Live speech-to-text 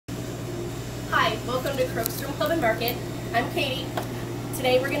Hi, welcome to Krokstrom Club and Market. I'm Katie.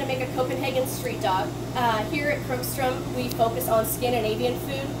 Today we're going to make a Copenhagen Street Dog. Here at Krokstrom we focus on Scandinavian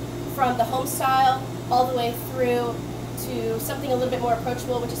food from the home style all the way through to something a little bit more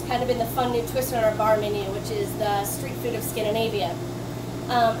approachable, which has kind of been the fun new twist on our bar menu, which is the street food of Scandinavia.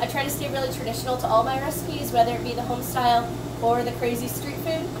 I try to stay really traditional to all my recipes, whether it be the home style or the crazy street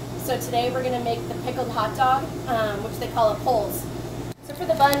food. So today we're going to make the pickled hot dog, which they call a poles. So for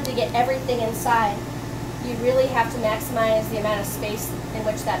the bun, to get everything inside, you really have to maximize the amount of space in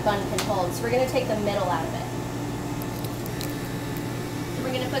which that bun can hold. So we're going to take the middle out of it.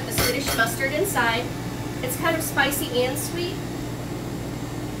 We're going to put the Swedish mustard inside. It's kind of spicy and sweet.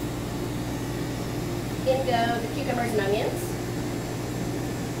 In go the cucumbers and onions.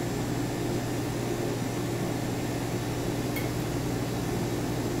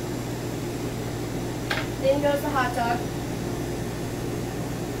 Then goes the hot dog.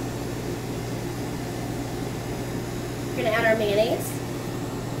 We're going to add our mayonnaise.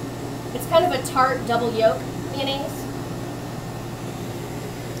 It's kind of a tart double yolk mayonnaise.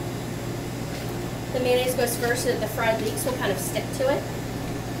 The mayonnaise goes first so that the fried leeks will kind of stick to it.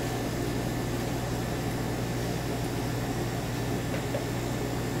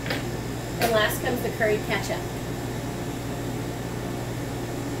 And last comes the curried ketchup.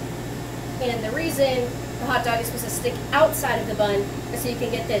 And the reason the hot dog is supposed to stick outside of the bun is so you can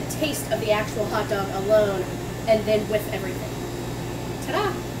get the taste of the actual hot dog alone and then with everything.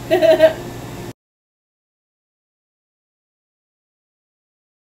 Ta-da!